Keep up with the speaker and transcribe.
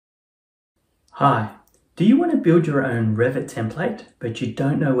Hi, do you want to build your own Revit template but you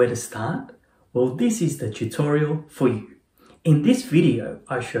don't know where to start? Well, this is the tutorial for you. In this video,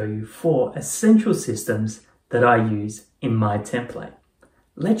 I show you 4 essential systems that I use in my template.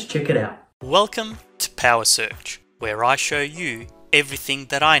 Let's check it out. Welcome to Power Search, where I show you everything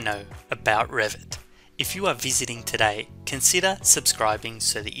that I know about Revit. If you are visiting today, consider subscribing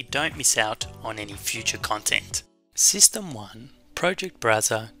so that you don't miss out on any future content. System 1, Project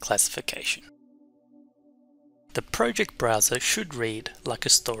Browser Classification. The project browser should read like a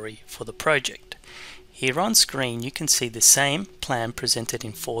story for the project. Here on screen you can see the same plan presented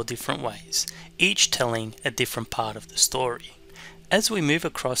in 4 different ways, each telling a different part of the story. As we move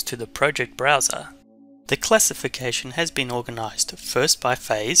across to the project browser, the classification has been organized first by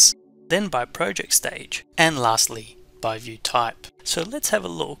phase, then by project stage, and lastly by view type. So let's have a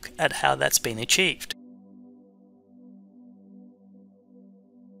look at how that's been achieved.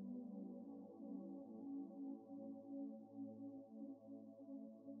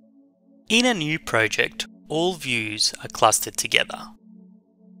 In a new project, all views are clustered together.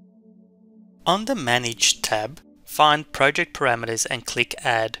 On the Manage tab, find Project Parameters and click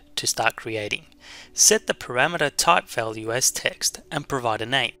Add to start creating. Set the parameter type value as text and provide a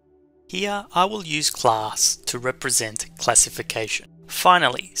name. Here I will use class to represent classification.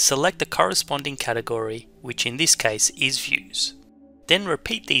 Finally, select the corresponding category, which in this case is views. Then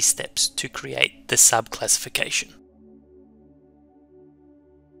repeat these steps to create the sub-classification.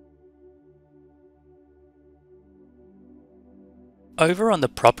 Over on the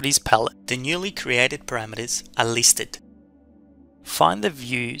Properties palette, the newly created parameters are listed. Find the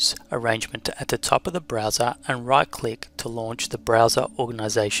Views arrangement at the top of the browser and right-click to launch the Browser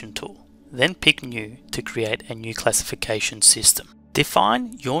Organization tool. Then pick New to create a new classification system.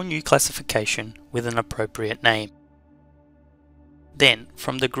 Define your new classification with an appropriate name. Then,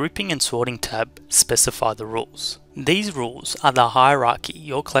 from the Grouping and Sorting tab, specify the rules. These rules are the hierarchy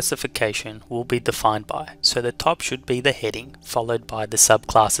your classification will be defined by, so the top should be the heading, followed by the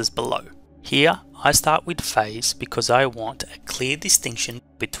subclasses below. Here, I start with phase because I want a clear distinction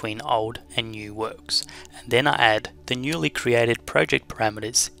between old and new works, and then I add the newly created project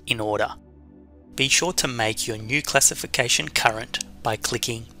parameters in order. Be sure to make your new classification current by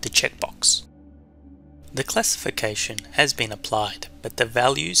clicking the checkbox. The classification has been applied, but the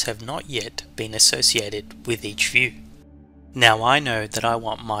values have not yet been associated with each view. Now I know that I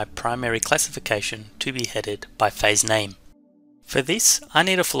want my primary classification to be headed by phase name. For this, I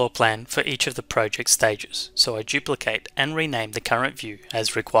need a floor plan for each of the project stages, so I duplicate and rename the current view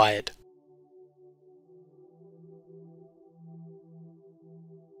as required.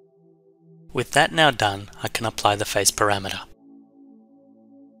 With that now done, I can apply the phase parameter.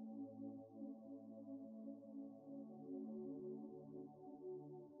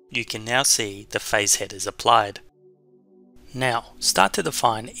 You can now see the phase headers applied. Now, start to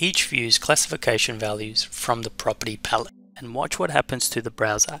define each view's classification values from the Property palette and watch what happens to the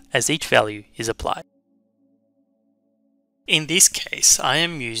browser as each value is applied. In this case, I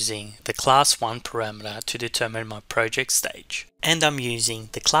am using the Class 1 parameter to determine my project stage, and I'm using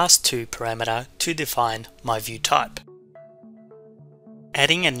the Class 2 parameter to define my view type.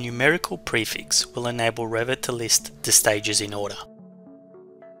 Adding a numerical prefix will enable Revit to list the stages in order.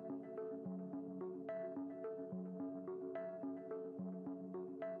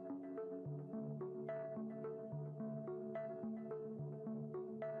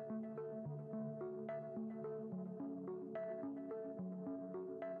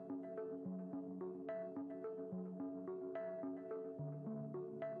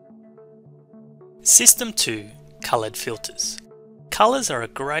 System 2, Colored Filters. Colors are a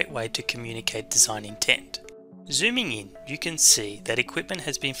great way to communicate design intent. Zooming in, you can see that equipment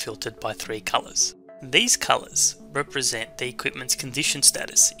has been filtered by 3 colors. These colors represent the equipment's condition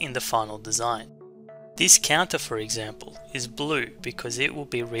status in the final design. This counter, for example, is blue because it will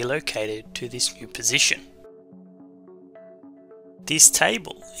be relocated to this new position. This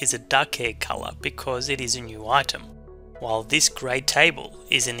table is a duck hair color because it is a new item, while this grey table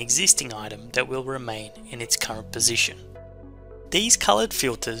is an existing item that will remain in its current position. These colored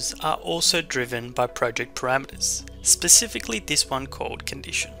filters are also driven by project parameters, specifically this one called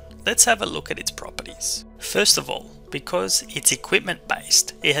condition. Let's have a look at its properties. First of all, because it's equipment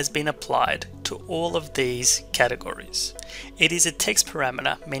based, it has been applied to all of these categories. It is a text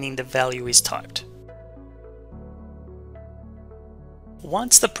parameter, meaning the value is typed.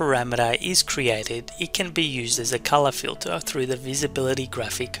 Once the parameter is created, it can be used as a color filter through the visibility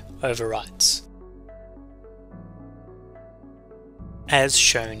graphic overrides, as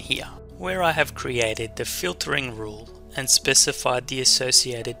shown here, where I have created the filtering rule and specify the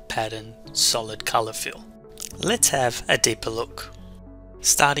associated pattern solid color fill. Let's have a deeper look.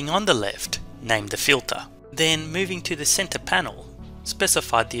 Starting on the left, name the filter. Then moving to the center panel,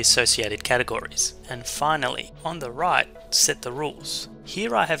 specify the associated categories. And finally, on the right, set the rules.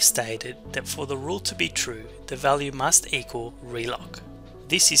 Here I have stated that for the rule to be true, the value must equal relock.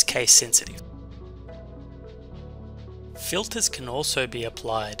 This is case sensitive. Filters can also be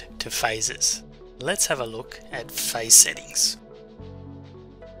applied to phases. Let's have a look at phase settings.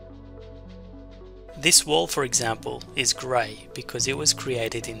 This wall, for example, is grey because it was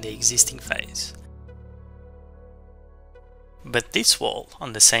created in the existing phase. But this wall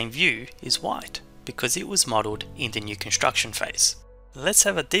on the same view is white because it was modelled in the new construction phase. Let's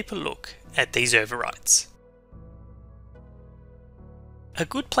have a deeper look at these overrides. A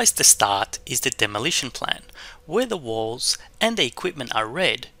good place to start is the demolition plan, where the walls and the equipment are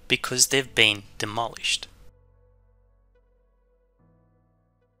red because they've been demolished.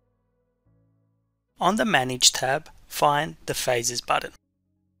 On the Manage tab, find the Phases button.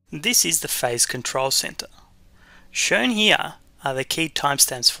 This is the Phase Control Center. Shown here are the key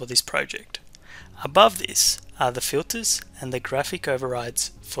timestamps for this project. Above this are the filters and the graphic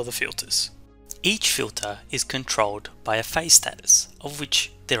overrides for the filters. Each filter is controlled by a phase status, of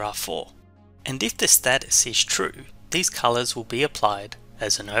which there are 4. And if the status is true, these colors will be applied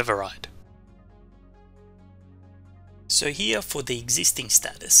as an override. So here for the existing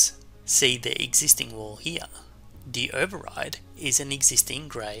status, see the existing wall here. The override is an existing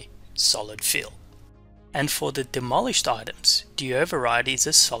grey solid fill. And for the demolished items, the override is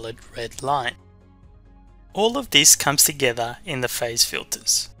a solid red line. All of this comes together in the phase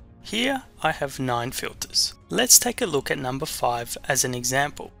filters. Here I have 9 filters. Let's take a look at number 5 as an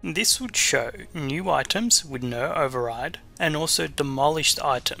example. This would show new items with no override and also demolished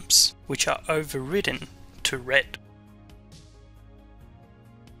items which are overridden to red.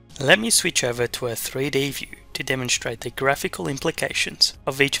 Let me switch over to a 3D view to demonstrate the graphical implications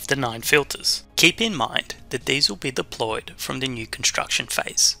of each of the 9 filters. Keep in mind that these will be deployed from the new construction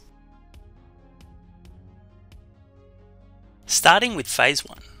phase. Starting with phase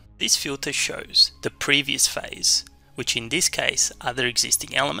 1, this filter shows the previous phase, which in this case are the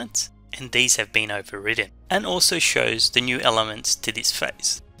existing elements, and these have been overridden, and also shows the new elements to this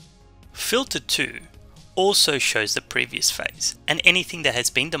phase. Filter 2 also shows the previous phase and anything that has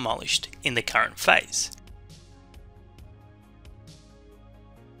been demolished in the current phase.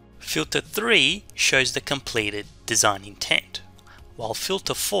 Filter 3 shows the completed design intent, while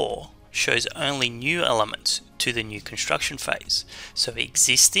filter 4 shows only new elements to the new construction phase, so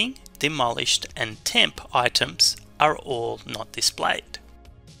existing, demolished and temp items are all not displayed.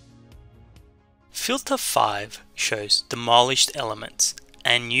 Filter 5 shows demolished elements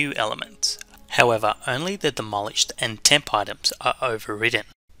and new elements. However, only the demolished and temp items are overridden.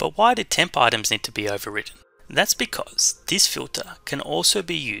 But why do temp items need to be overridden? That's because this filter can also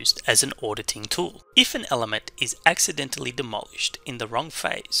be used as an auditing tool. If an element is accidentally demolished in the wrong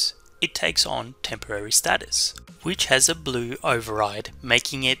phase, it takes on temporary status, which has a blue override,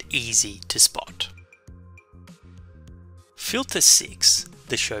 making it easy to spot. Filter 6,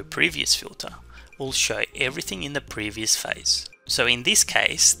 the Show Previous filter, will show everything in the previous phase. So in this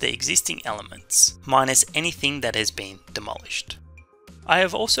case, the existing elements, minus anything that has been demolished. I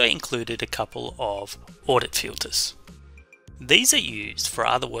have also included a couple of audit filters. These are used for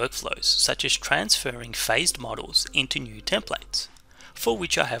other workflows, such as transferring phased models into new templates, for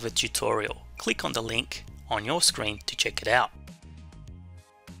which I have a tutorial. Click on the link on your screen to check it out.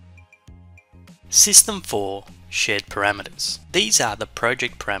 System 4 Shared Parameters. These are the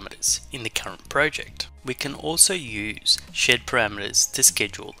project parameters in the current project. We can also use shared parameters to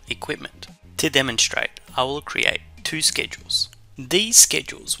schedule equipment. To demonstrate, I will create 2 schedules. These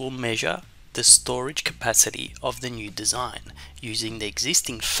schedules will measure the storage capacity of the new design using the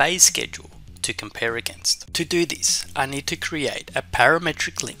existing phase schedule to compare against. To do this, I need to create a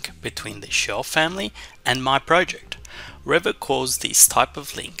parametric link between the shelf family and my project. Revit calls this type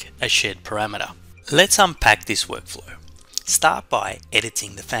of link a shared parameter. Let's unpack this workflow. Start by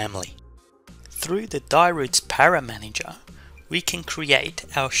editing the family. Through the DiRoots ParaManager, we can create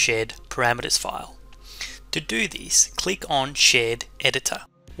our shared parameters file. To do this, click on Shared Editor,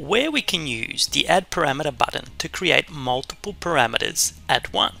 where we can use the Add Parameter button to create multiple parameters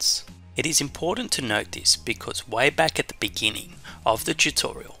at once. It is important to note this because way back at the beginning of the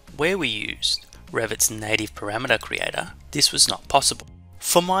tutorial, where we used Revit's native parameter creator, this was not possible.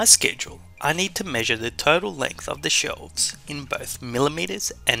 For my schedule, I need to measure the total length of the shelves in both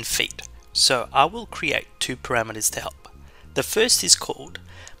millimeters and feet. So I will create 2 parameters to help. The first is called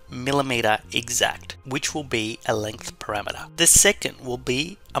millimeter exact, which will be a length parameter. The second will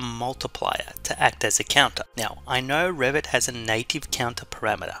be a multiplier to act as a counter. Now, I know Revit has a native counter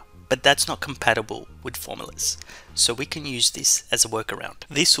parameter, but that's not compatible with formulas, so we can use this as a workaround.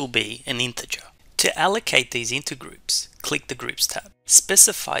 This will be an integer. To allocate these into groups, click the Groups tab,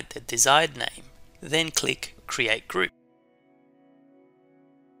 specify the desired name, then click Create Group.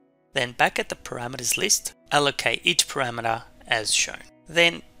 Then back at the parameters list, allocate each parameter as shown.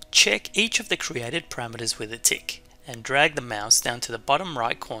 Then check each of the created parameters with a tick and drag the mouse down to the bottom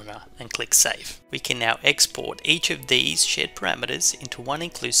right corner and click Save. We can now export each of these shared parameters into one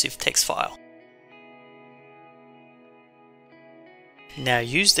inclusive text file. Now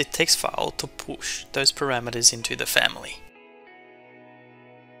use the text file to push those parameters into the family.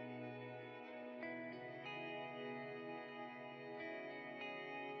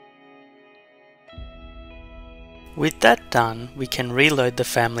 With that done, we can reload the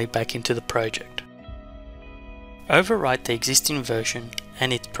family back into the project. Overwrite the existing version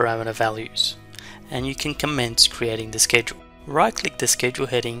and its parameter values, and you can commence creating the schedule. Right-click the schedule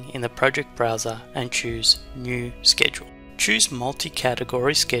heading in the project browser and choose New Schedule. Choose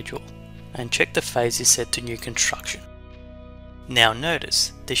Multi-Category Schedule and check the phase is set to New Construction. Now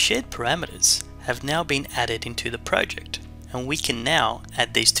notice the shared parameters have now been added into the project, and we can now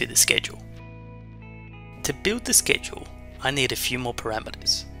add these to the schedule. To build the schedule, I need a few more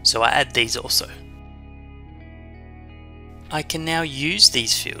parameters, so I add these also. I can now use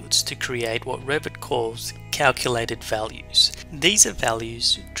these fields to create what Revit calls calculated values. These are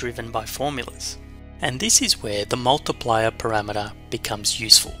values driven by formulas, and this is where the multiplier parameter becomes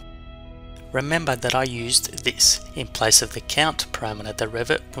useful. Remember that I used this in place of the count parameter that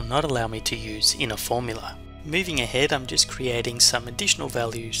Revit will not allow me to use in a formula. Moving ahead, I'm just creating some additional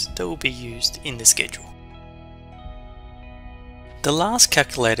values that will be used in the schedule. The last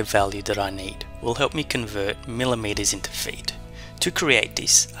calculated value that I need will help me convert millimeters into feet. To create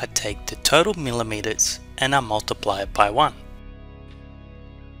this, I take the total millimeters and I multiply it by 1.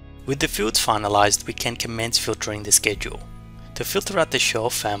 With the fields finalized, we can commence filtering the schedule. To filter out the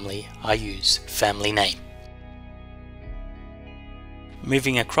shelf family, I use Family Name.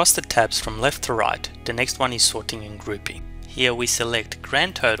 Moving across the tabs from left to right, the next one is Sorting and Grouping. Here we select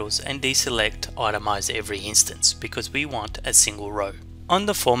Grand Totals and deselect Itemize Every Instance because we want a single row. On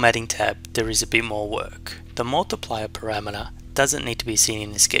the Formatting tab, there is a bit more work. The multiplier parameter doesn't need to be seen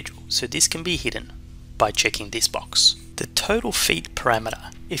in the schedule, so this can be hidden by checking this box. The total feet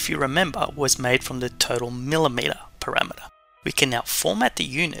parameter, if you remember, was made from the total millimeter parameter. We can now format the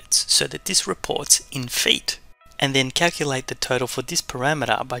units so that this reports in feet, and then calculate the total for this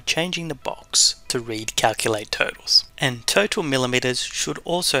parameter by changing the box to read Calculate Totals. And total millimeters should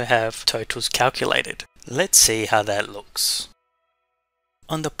also have totals calculated. Let's see how that looks.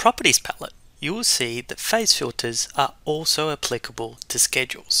 On the Properties palette, you will see that phase filters are also applicable to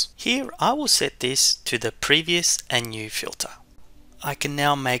schedules. Here I will set this to the Previous and New filter. I can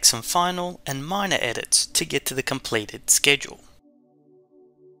now make some final and minor edits to get to the completed schedule.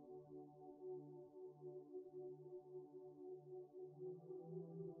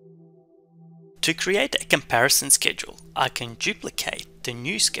 To create a comparison schedule, I can duplicate the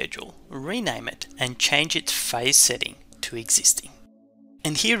new schedule, rename it, and change its phase setting to existing.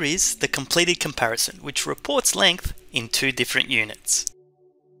 And here is the completed comparison, which reports length in 2 different units.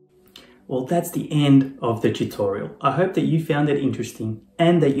 Well, that's the end of the tutorial. I hope that you found it interesting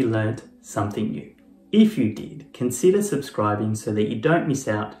and that you learned something new. If you did, consider subscribing so that you don't miss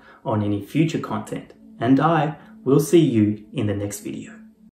out on any future content. And I will see you in the next video.